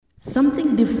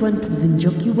Something different with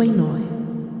Njoki Wainoi.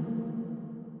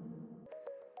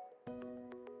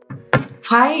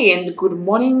 Hi, and good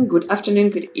morning, good afternoon,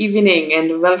 good evening,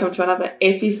 and welcome to another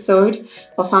episode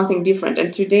of Something Different.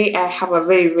 And today I have a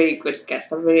very, very good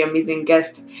guest, a very amazing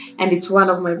guest, and it's one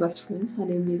of my best friends. Her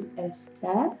name is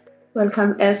Esther.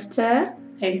 Welcome, Esther.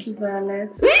 Thank you,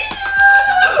 Violet.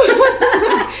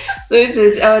 So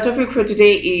our topic for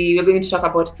today is we're going to talk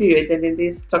about periods, and in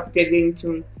this topic we're going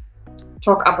to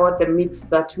talk about the myths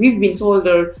that we've been told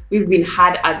or we've been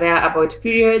had out there about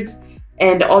periods,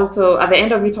 and also at the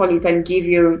end of it all we can give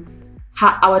you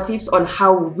our tips on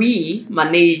how we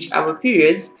manage our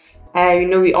periods.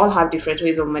 We all have different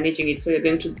ways of managing it, so we're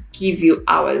going to give you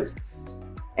ours.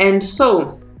 And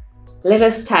so let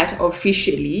us start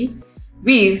officially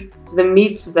with the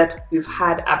myths that we've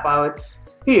had about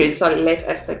periods. So let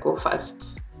Esther go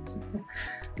first.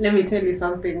 Let me tell you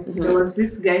something. There was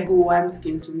this guy who once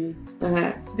came to me.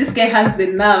 Uh-huh. This guy has the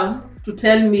nerve to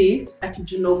tell me at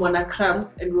Mwana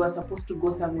cramps, and we were supposed to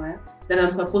go somewhere, that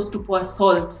I'm supposed to pour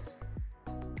salt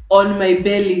on my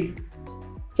belly.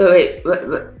 So wait,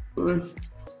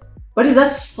 what is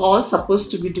that salt supposed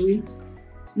to be doing?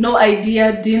 No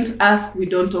idea, didn't ask, we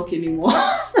don't talk anymore.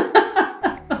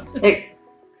 Like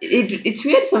it's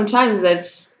weird sometimes that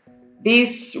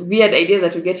this weird idea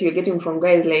that you're getting from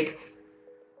guys, like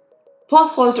pour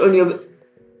salt on your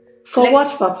for Like,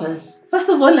 what purpose? First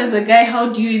of all, as a guy, how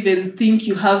do you even think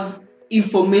you have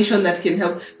information that can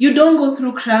help? You don't go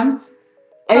through cramps.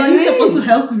 How are you supposed to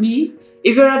help me?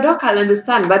 If you're a dog, I'll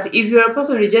understand, but if you're a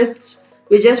person we're just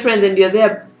friends and you're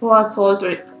there, pour salt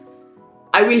on it,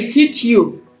 I will hit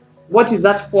you. What is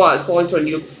that pour salt on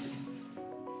you?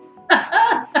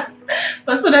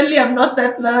 Personally, I'm not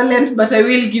that violent, but I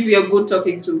will give you a good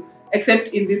talking to. Except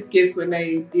in this case when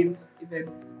I didn't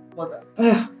even bother.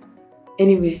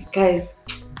 Anyway, guys,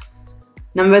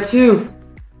 number 2,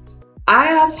 I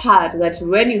have heard that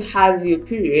when you have your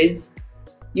periods,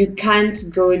 you can't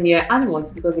go near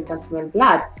animals because they can smell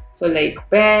blood. So like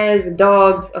bears,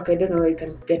 dogs. Okay, I don't know where you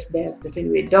can get bears, but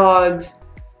anyway, dogs,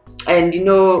 and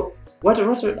what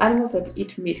are animals that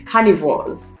eat meat?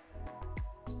 Carnivores.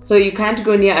 So you can't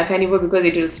go near a carnivore because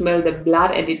it will smell the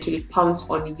blood and it will pounce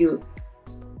on you.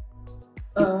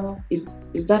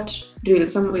 Is that real?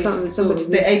 Somebody.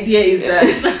 The idea is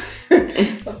that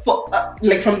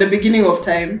like from the beginning of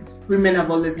time, women have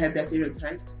always had their periods,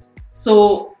 right?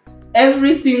 So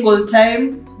every single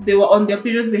time they were on their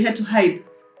periods, they had to hide.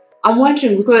 I'm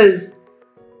wondering because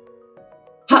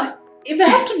if I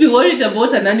have to be worried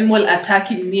about an animal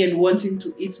attacking me and wanting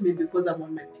to eat me because I'm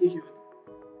on my period,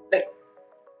 like,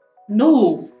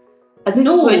 no. At this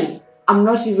point, I'm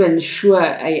not even sure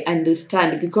I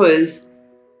understand, because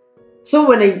so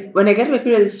when I get my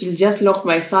periods, still just lock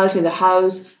myself in the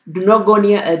house, do not go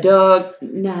near a dog.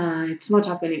 Nah, it's not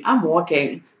happening. I'm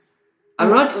walking.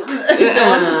 I'm not. They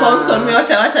want to pounce on me.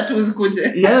 Wacha tu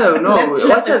zikuje. No,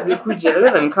 wacha zikuje.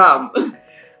 Let them come.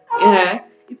 Yeah.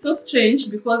 It's so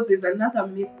strange because there's another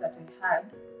myth that I had,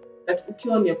 that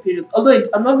ukiwa on your periods, although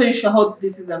I'm not very sure how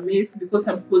this is a myth, because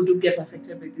some people do get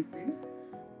affected by these things.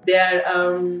 There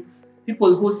are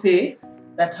people who say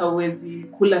that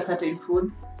hawezi kula certain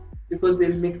foods because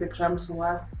they'll make the cramps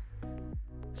worse.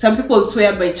 Some people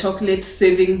swear by chocolate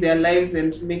saving their lives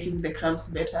and making the cramps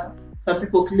better. Some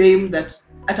people claim that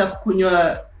ata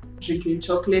kunywa drinking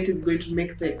chocolate is going to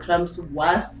make the cramps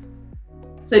worse.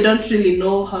 So I don't really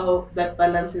know how that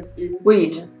balance is in.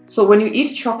 Wait, so when you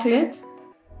eat chocolate,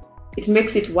 it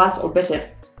makes it worse or better?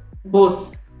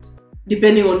 Both,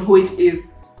 depending on who it is.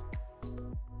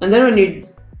 And then when you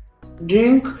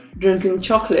drinking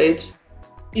chocolate,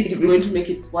 it's going to make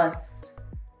it worse.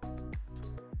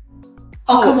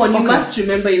 Oh, come on, you must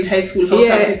remember in high school how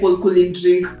some people couldn't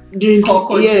drink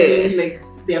cocoa during like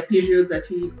their periods, that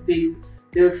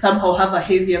they'll somehow have a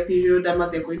heavier period, and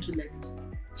they're going to like.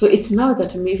 So it's now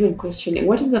that I'm even questioning,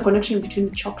 what is the connection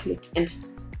between chocolate and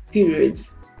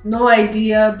periods? No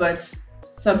idea, but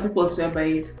some people swear by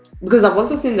it. Because I've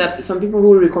also seen that some people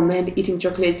who recommend eating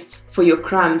chocolates for your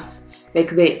cramps,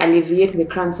 like they alleviate the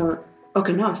cramps.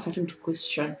 Okay, now I'm starting to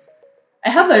question. I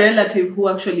have a relative who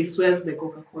actually swears by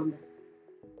Coca-Cola.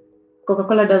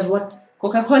 Coca-Cola does what?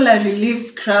 Coca-Cola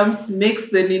relieves cramps, makes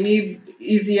the nini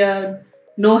easier,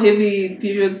 no heavy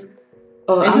periods.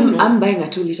 Oh, I'm buying a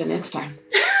 2-liter next time.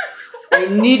 I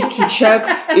need to check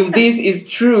if this is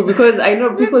true, because I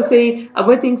know people say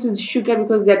avoid things with sugar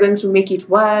because they're going to make it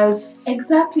worse.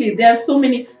 Exactly. There are so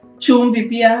many chumvi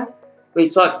pia.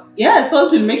 Wait, what? Yeah,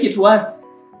 salt will make it worse.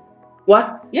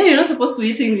 What? Yeah, you're not supposed to be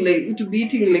eating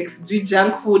like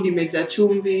junk food, imeja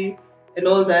chumvi and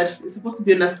all that. You're supposed to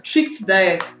be on a strict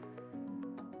diet.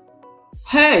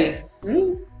 Hey.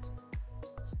 Mm.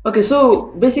 Okay, so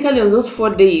basically on those 4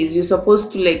 days, you're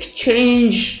supposed to like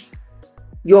change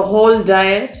your whole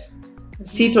diet,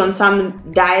 sit on some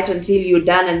diet until you're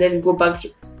done, and then go back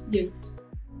to. Yes.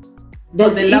 For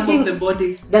Does the love eating of the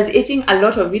body. does eating a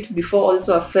lot of it before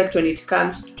also affect when it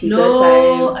comes to No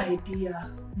that time? idea.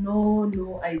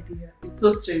 No idea. It's so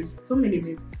strange. So many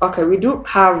myths. Okay, we do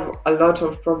have a lot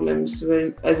of problems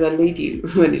when, as a lady,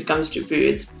 when it comes to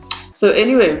periods. So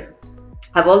anyway,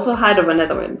 I've also heard of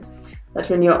another one that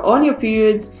when you're on your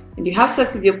periods and you have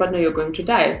sex with your partner, you're going to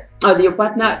die, or your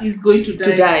partner He's going to die.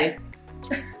 to die.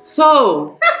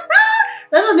 So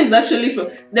That one is actually from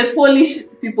the Polish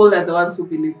people are the ones who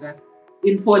believe that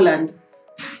in Poland.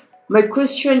 my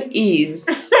question is,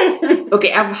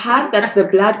 okay, I've heard that the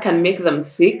blood can make them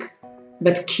sick,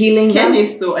 but killing Can them.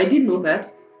 it though? I didn't know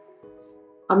that.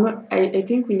 I'm not. I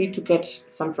think we need to get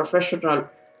some professional.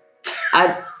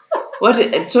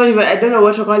 Sorry, but I don't know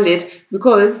what to call it,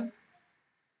 because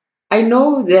I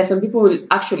know there are some people who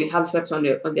actually have sex on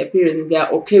their period and they are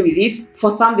okay with it.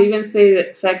 For some, they even say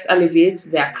that sex alleviates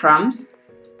their cramps.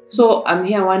 So I'm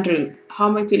here wondering, how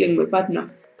am I killing my partner?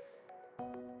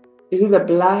 Is it the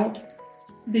blood?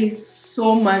 There's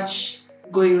so much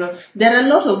going on. There are a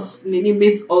lot of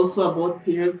myths also about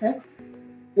period sex.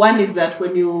 One is that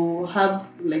when you have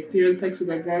like period sex with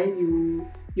a guy, you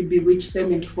bewitch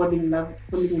them into falling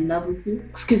in love with you.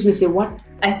 Excuse me, say what?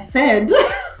 I said,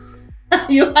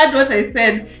 you heard what I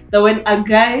said, that when a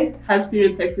guy has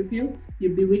period sex with you, you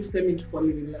bewitch them into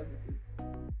falling in love with you.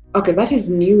 Okay, that is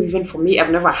new even for me. I've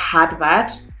never had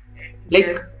that. Like,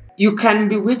 Yes. you can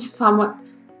bewitch someone.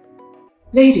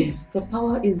 Ladies, the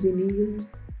power is in you.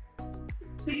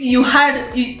 You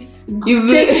had you You-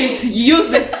 take it,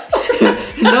 use it.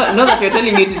 Not that you're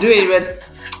telling me to do it, but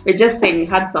we're just saying you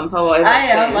had some power.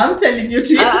 I'm telling you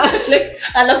to like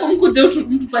alafu mkuje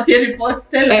mtupatie reports,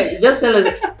 tell us. Just tell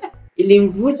us,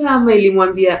 ilimvuta ama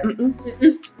ilimwambia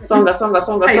songa.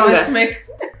 I must make.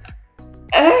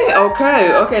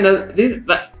 Okay. No,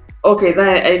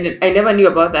 I never knew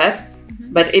about that.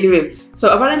 But anyway, so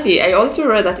apparently I also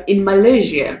read that in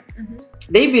Malaysia,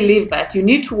 they believe that you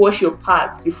need to wash your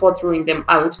parts before throwing them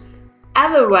out,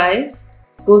 otherwise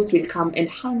ghosts will come and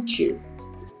hunt you.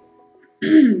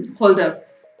 Hold up.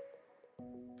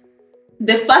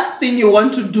 The first thing you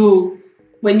want to do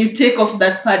when you take off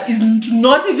that part is to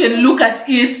not even look at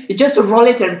it. You just roll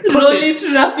it and put Roll it.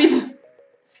 it, wrap it,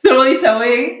 throw it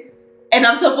away, and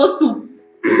I'm supposed to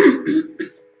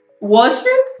wash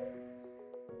it?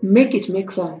 Make it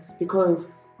make sense, because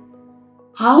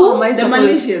how am I The supposed?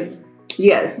 Malaysians.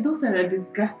 Yes. Those are a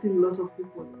disgusting lot of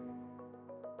people.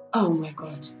 Oh my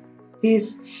god.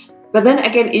 But then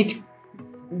again, it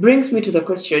brings me to the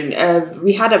question.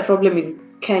 We had a problem in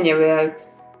Kenya where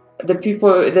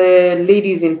the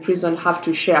ladies in prison have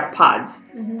to share pads.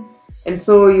 And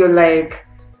so you're like,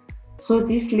 so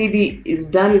this lady is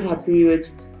done with her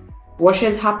periods,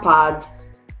 washes her pads,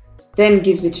 then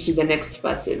gives it to the next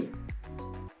person.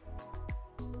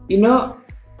 You know,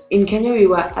 in Kenya we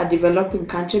were a developing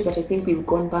country, but I think we've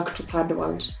gone back to third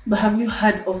world. But have you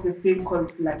heard of the thing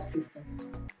called blood sisters?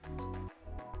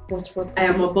 What? I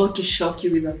am about to shock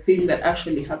you with a thing that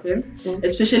actually happens, Mm.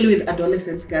 especially with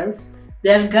adolescent girls.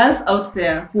 There are girls out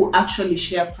there who actually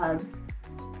share pads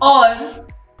or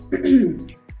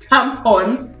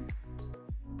tampons.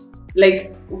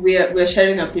 Like we're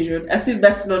sharing a period. As if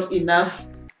that's not enough,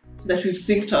 that we've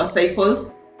synced our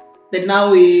cycles. But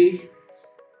now we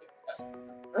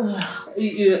go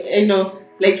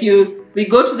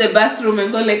to the bathroom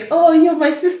and go like, oh, you're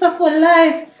my sister for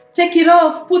life. Take it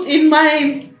off, put in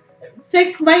mine.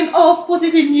 Take mine off, put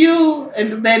it in you.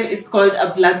 And then it's called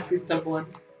a blood sister bond.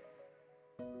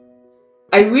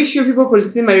 I wish you people could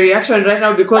see my reaction right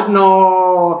now, because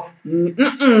no.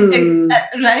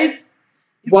 Right?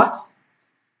 What?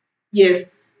 Yes.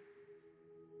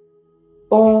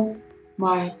 Oh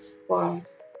my god.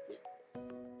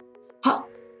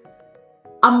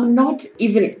 I'm not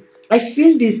even. I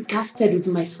feel disgusted with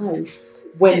myself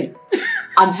when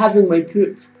I'm having my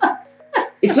period.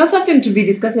 It's not something to be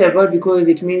disgusted about because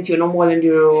it means you're normal and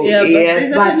you're Yeah,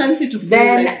 yes, but there's a tendency to feel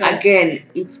then like that. again,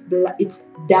 it's dirt. It's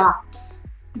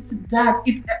dirt.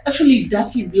 It's actually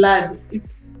dirty blood.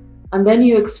 It's And then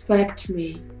you expect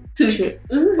me to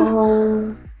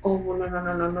oh no.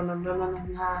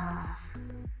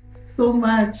 so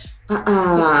much.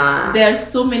 Uh-uh. There are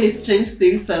so many strange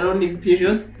things surrounding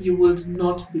periods. You would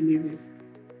not believe it.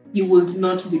 You would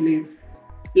not believe.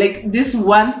 Like this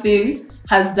one thing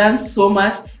has done so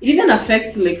much. It even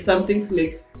affects like some things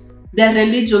like there are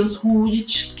religions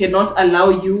which cannot allow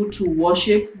you to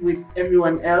worship with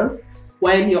everyone else.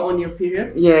 while you're on your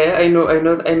period Yeah, I know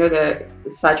the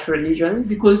such religions.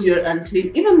 because you're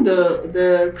unclean. Even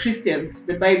the Christians,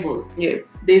 the Bible, Yeah.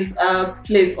 there's a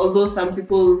place, although some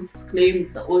people claim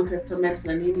it's the Old Testament,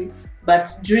 Nanini, but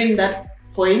during that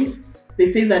point,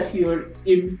 they say that you're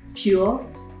impure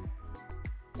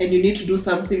and you need to do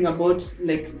something about,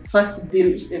 like, first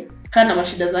deal kana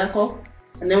mashida zako,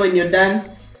 and then when you're done,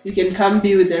 you can come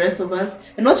be with the rest of us.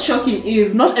 And what's shocking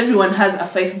is not everyone has a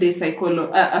 5-day cycle,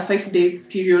 a 5-day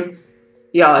period.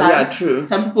 Yeah, true.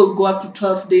 Some people go up to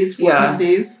 12 days, 14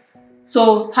 days.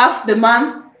 So half the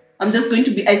month, I'm just going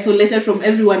to be isolated from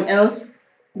everyone else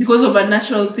because of a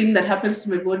natural thing that happens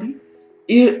to my body.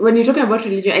 When you're talking about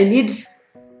religion, I need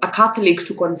a Catholic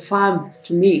to confirm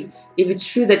to me if it's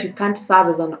true that you can't serve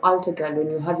as an altar girl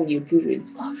when you're having your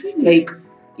periods. Oh, really? Like,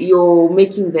 you're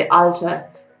making the altar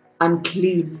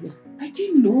unclean. I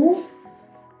didn't know.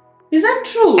 Is that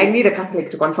true? I need a Catholic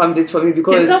to confirm this for me Can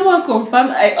because someone confirm?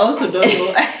 I also don't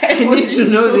know. I need to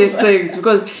know these things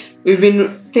because we've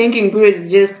been thinking periods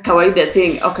is just kawaida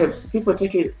thing. Okay, people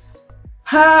take it.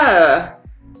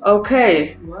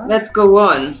 Okay, What? let's go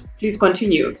on. Please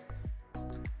continue.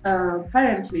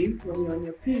 Apparently, when you're on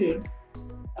your period,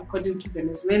 according to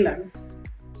Venezuelans,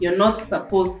 you're not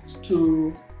supposed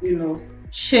to,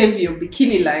 shave your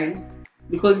bikini line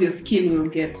because your skin will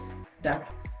get dark.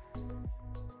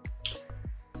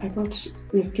 I thought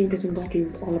your skin getting dark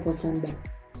is all about sunburn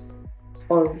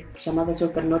or some other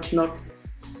sort, but not.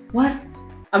 What?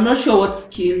 I'm not sure what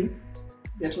skin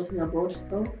they're talking about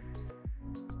though.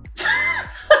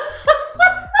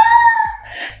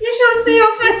 You should see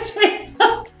your face right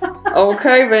now.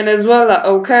 Okay, Venezuela.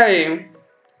 Okay.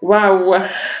 Wow.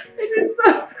 It is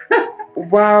so.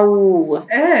 Wow.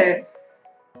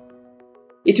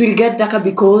 It will get darker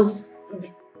because.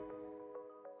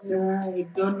 I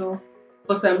don't know.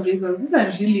 For some reasons, these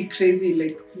are really crazy,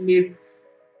 like myths.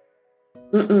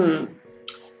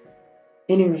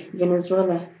 Anyway,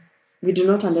 Venezuela, we do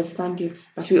not understand you,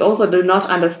 but we also do not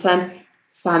understand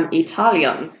some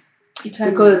Italians.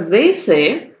 Because they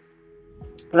say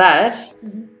that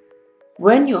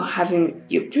when you're having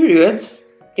your periods,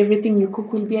 everything you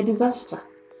cook will be a disaster.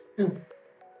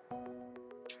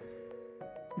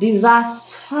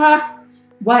 Disaster.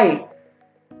 Why?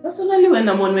 Personally, when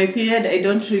I'm on my period, I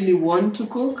don't really want to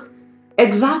cook.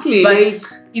 Exactly. But Like,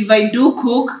 if I do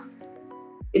cook,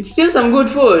 it's still some good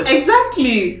food.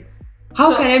 exactly.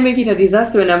 How can I make it a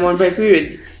disaster when I'm on my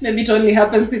periods? Maybe it only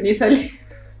happens in Italy.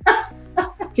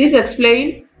 Please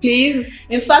explain, please.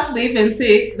 In fact, they even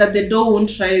say that the dough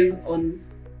won't rise on.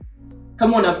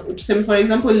 Come on up. For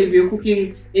example, if you're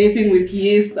cooking anything with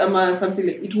yeast or something,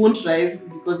 like, it won't rise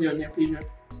because you're on your period.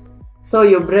 So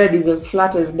your bread is as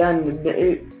flat as done.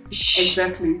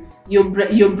 Exactly. Your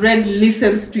bread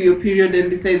listens to your period and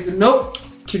decides, nope,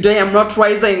 Today I'm not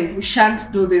rising. we shan't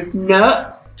do this.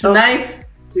 No. Tonight,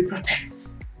 we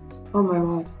protest. Oh my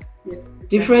word. Yes.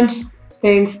 Different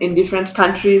things in different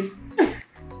countries.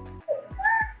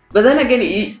 But then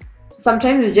again,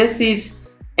 sometimes you just sit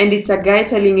and it's a guy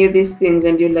telling you these things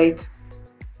and you're like,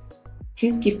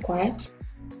 please keep quiet.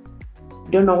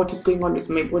 Don't know what is going on with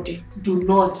my body. Do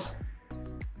not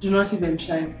even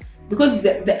try. Because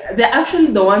they're actually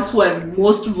the ones who are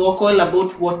most vocal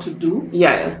about what to do.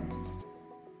 Yeah.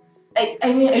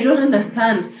 I mean, I don't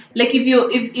understand. Like, if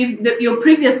your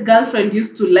previous girlfriend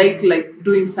used to like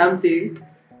doing something,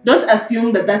 don't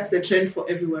assume that that's the trend for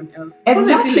everyone else. Because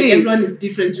I feel Exactly. like everyone is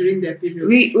different during their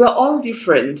period. We're all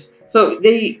different. So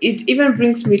it even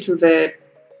brings me to the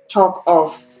talk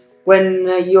of when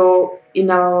you're in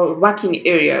a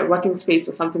working space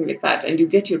or something like that, and you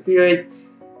get your periods,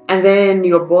 and then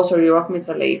your boss or your workmates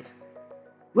are like,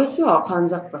 where's your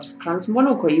kwanza kupata cramps?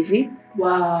 Mbona uko hivi?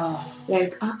 Wow.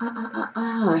 Like,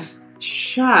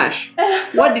 shush.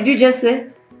 What did you just say?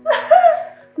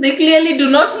 They clearly do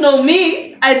not know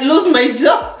me. I'd lose my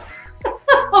job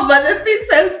over the things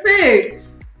I'll say.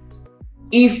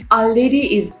 If a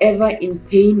lady is ever in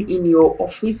pain in your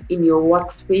office, in your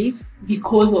workspace,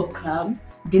 Because of cramps,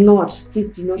 please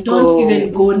do not don't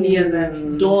even go near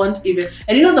that. Don't even.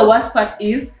 And you know the worst part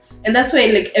is, and that's why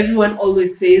like everyone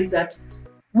always says that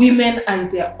women are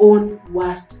their own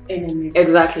worst enemies.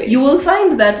 Exactly. You will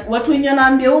find that watu wenye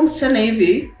wanaambia msichana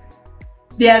hivi,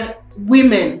 they are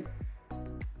women.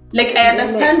 Like, I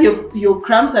understand your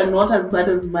cramps are not as bad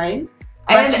as mine,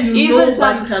 but you know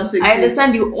what cramps exist. I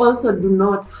understand you also do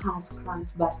not have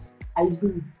cramps, but I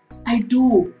do. I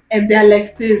do, and they're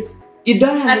like this. You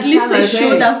don't At understand. least I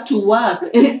showed up to work,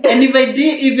 and if I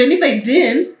did, even if I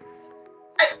didn't,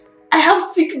 I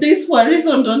have sick days for a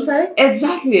reason, don't I?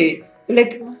 Exactly.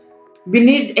 Like,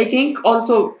 I think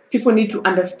also people need to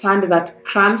understand that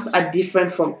cramps are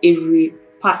different from every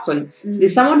person.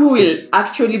 There's someone who will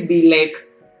actually be like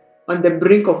on the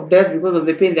brink of death because of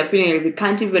the pain. They're feeling like they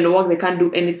can't even walk, they can't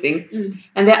do anything.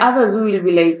 And there are others who will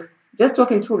be like just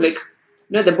walking through, like,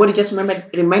 the body just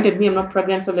reminded me I'm not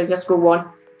pregnant, so let's just go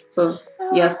on. So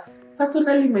yes.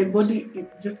 Personally, my body,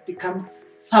 it just becomes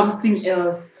something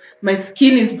else. My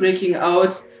skin is breaking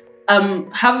out.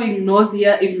 I'm having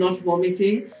nausea, if not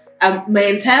vomiting. My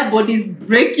entire body is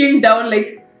breaking down.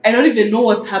 Like, I don't even know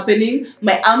what's happening.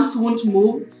 My arms won't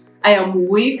move. I am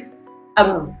weak.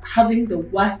 I'm having the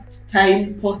worst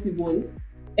time possible.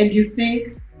 And you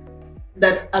think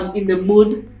that I'm in the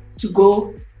mood to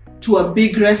go to a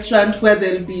big restaurant where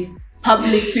there'll be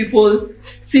public people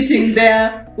sitting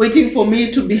there waiting for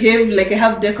me to behave like I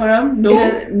have decorum?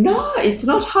 No. No, it's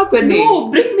not happening. No,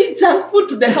 bring me junk food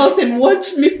to the house and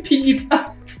watch me pig it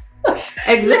out.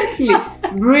 Exactly.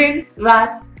 Bring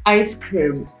that ice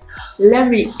cream. Let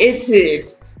me eat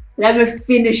it. Let me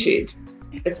finish it.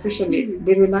 Especially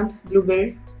Berryland,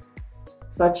 blueberry.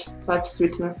 Such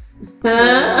sweetness.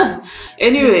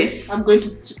 Anyway, I'm going to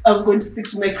stick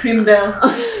to my cream bell.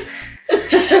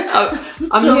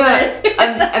 I'm here.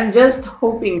 I'm just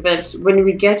hoping that when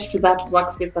we get to that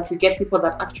workspace, that we get people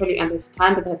that actually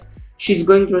understand that she's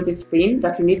going through this pain,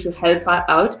 that we need to help her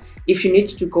out. If she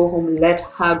needs to go home, let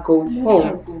her go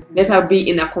home. Let her be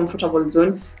in a comfortable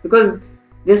zone. Because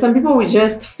there's some people who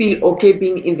just feel okay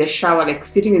being in the shower, like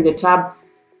sitting in the tub,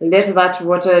 let that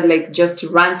water like just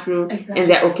run through, and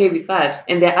they're okay with that.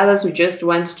 And there are others who just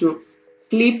want to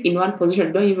sleep in one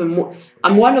position, don't even move.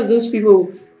 I'm one of those people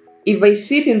who, if I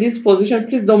sit in this position,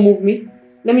 please don't move me.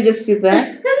 Let me just sit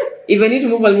there. If I need to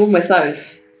move, I'll move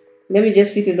myself. Let me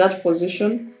just sit in that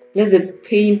position. Let the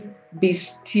pain be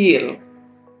still.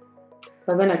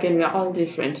 But then again, we are all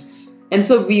different. And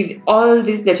so with all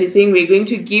this that you're saying, we're going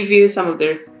to give you some of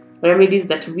the remedies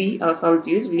that we ourselves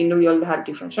use. We know we all have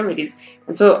different remedies.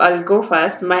 And so I'll go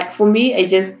first. For me, I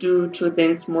just do two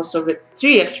things, most of it.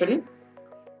 Three actually.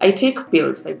 I take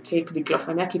pills. I take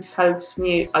diclofenac. It helps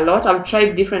me a lot. I've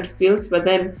tried different pills, but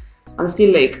then I'm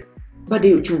still like,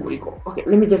 bado uchungu iko. Okay,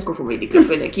 let me just go for my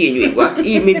diclofenac.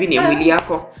 Hii maybe ni mwili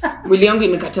yako. Mwili yangu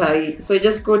imekataa hii. So I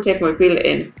just go take my pill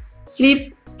and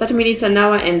sleep 30 minutes, an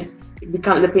hour, and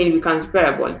the pain becomes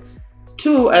bearable.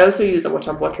 2, I also use a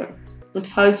water bottle. It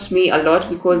helps me a lot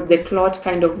because the clot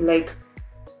kind of like,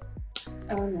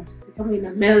 I don't know, become in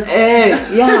a melt.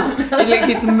 Yeah,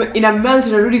 it's in a melt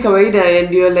really kawaida,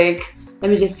 and you're like,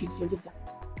 let me just sit here, just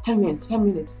 10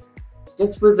 minutes.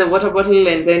 Just put the water bottle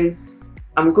and then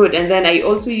I'm good. And then I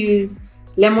also use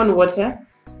lemon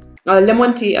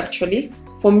tea actually.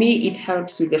 For me, it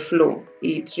helps with the flow.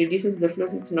 It reduces the flow,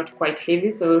 so it's not quite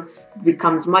heavy, so it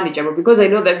becomes manageable. Because I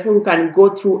know that people can go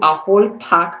through a whole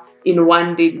pack in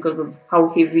one day because of how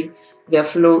heavy their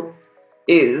flow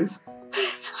is.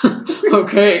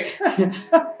 Okay.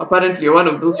 Apparently you're one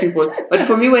of those people. But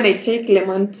for me, when I take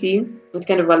lemon tea, it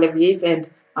kind of alleviates and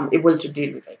I'm able to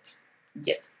deal with it.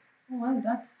 Yes. Well,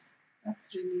 that's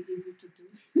really easy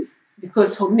to do.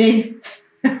 Because for me,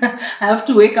 I have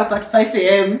to wake up at 5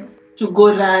 a.m. to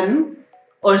go run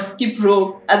or skip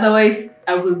rope. Otherwise,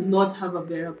 I will not have a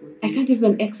bearable day. I can't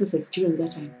even exercise during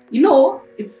that time. You know,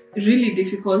 it's really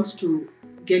difficult to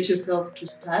get yourself to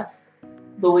start.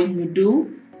 But when you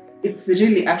do, it's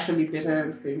really actually better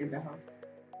than staying in the house.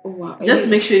 Oh, wow. Just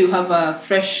make sure you have a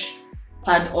fresh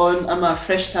pad on, a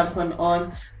fresh tampon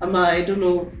on, I don't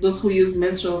know, those who use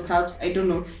menstrual cups, I don't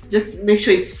know. Just make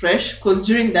sure it's fresh, because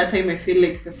during that time I feel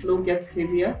like the flow gets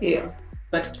heavier. Yeah.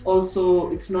 But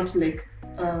also it's not like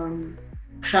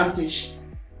crampish.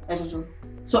 I don't know.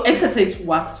 So exercise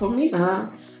works for me.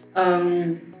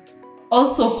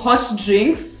 Also hot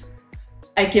drinks.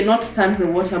 I cannot stand the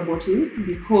water bottle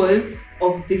because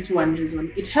of this one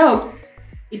reason. It helps,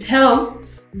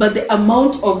 but the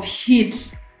amount of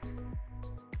heat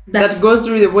that goes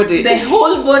through the body, the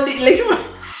whole body, like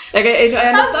I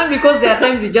understand, because there are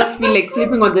times you just feel like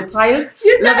sleeping on the tiles.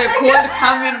 Let the cold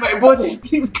come in my body.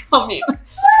 Please come in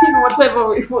whatever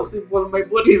way possible. My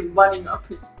body is burning up.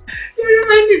 You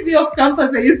reminded me of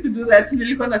campus. I used to do that.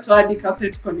 Nilikuwa natoa hadi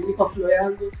carpet kwa nini kwa floor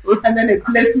yangu, and then I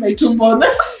place my tumbo on.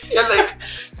 You're like,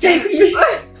 take me.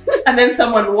 And then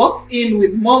someone walks in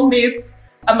with more mates.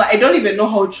 I don't even know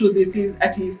how true this is.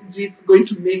 At least it's going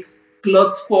to make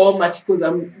clots form because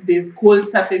there's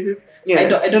cold surfaces.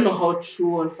 Yeah. I don't know how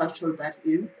true or factual that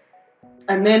is.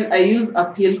 And then I use a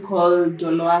pill called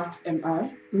Doloact MR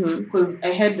because I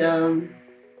had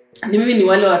ni mimi ni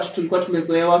wale watu tulikuwa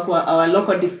tumezoewa kwa our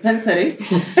local dispensary.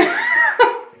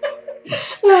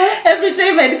 Every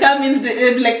time I'd come in,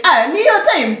 they'd be like, ni your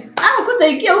time.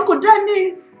 kutaingia huku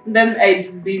ndani. Then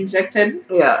I'd be injected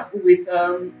Yeah. with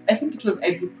I think it was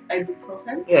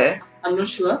ibuprofen. Yeah. I'm not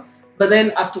sure. But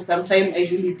then after some time, I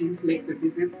really didn't like the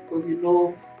visits because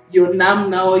you're numb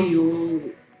now.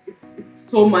 It's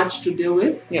so much to deal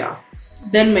with. Yeah.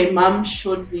 Then my mom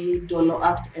showed me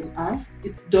Doloact MR.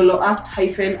 It's Doloact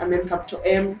hyphen and then capital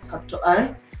M, capital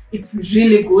R. It's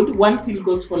really good. One pill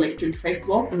goes for like 25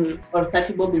 bob or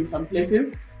 30 bob in some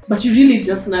places. But you really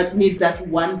just need that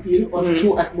one pill or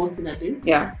two at most in a day.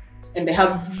 Yeah. And they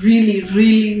have really,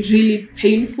 really, really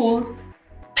painful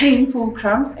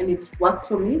cramps, and it works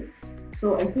for me.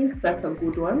 So I think that's a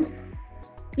good one.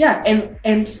 Yeah,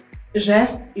 and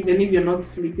rest even if you're not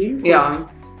sleeping. Yeah.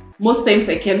 Most times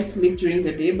I can't sleep during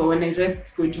the day, but when I rest,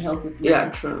 it's going to help with Yeah,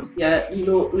 true. Yeah,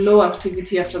 low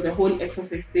activity after the whole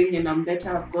exercise thing, and I'm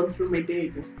better. I've gone through my day.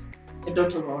 I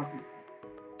don't overwork myself.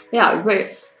 Yeah,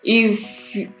 but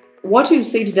if what you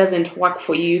said doesn't work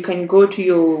for you, you can go to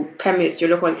your chemist, your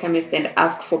local chemist, and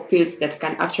ask for pills that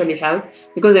can actually help.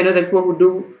 Because I know the people who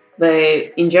do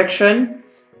the injection.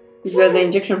 If you're the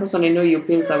injection person, I know your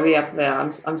pills are way up there.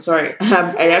 I'm sorry.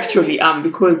 I actually am,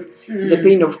 because the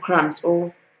pain of cramps.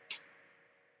 Oh.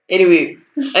 Anyway,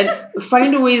 and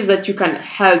find ways that you can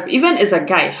help. Even as a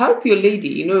guy, help your lady.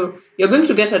 You're going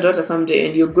to get a daughter someday,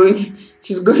 and you're going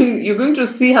to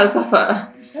see her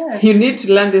suffer. Yes. You need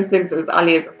to learn these things as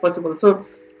early as possible. So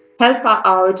help her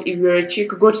out. If you're a chick,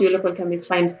 go to your local chemist,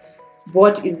 find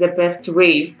what is the best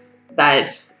way that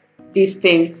this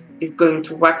thing is going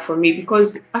to work for me,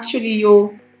 because actually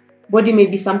your body may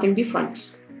be something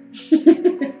different.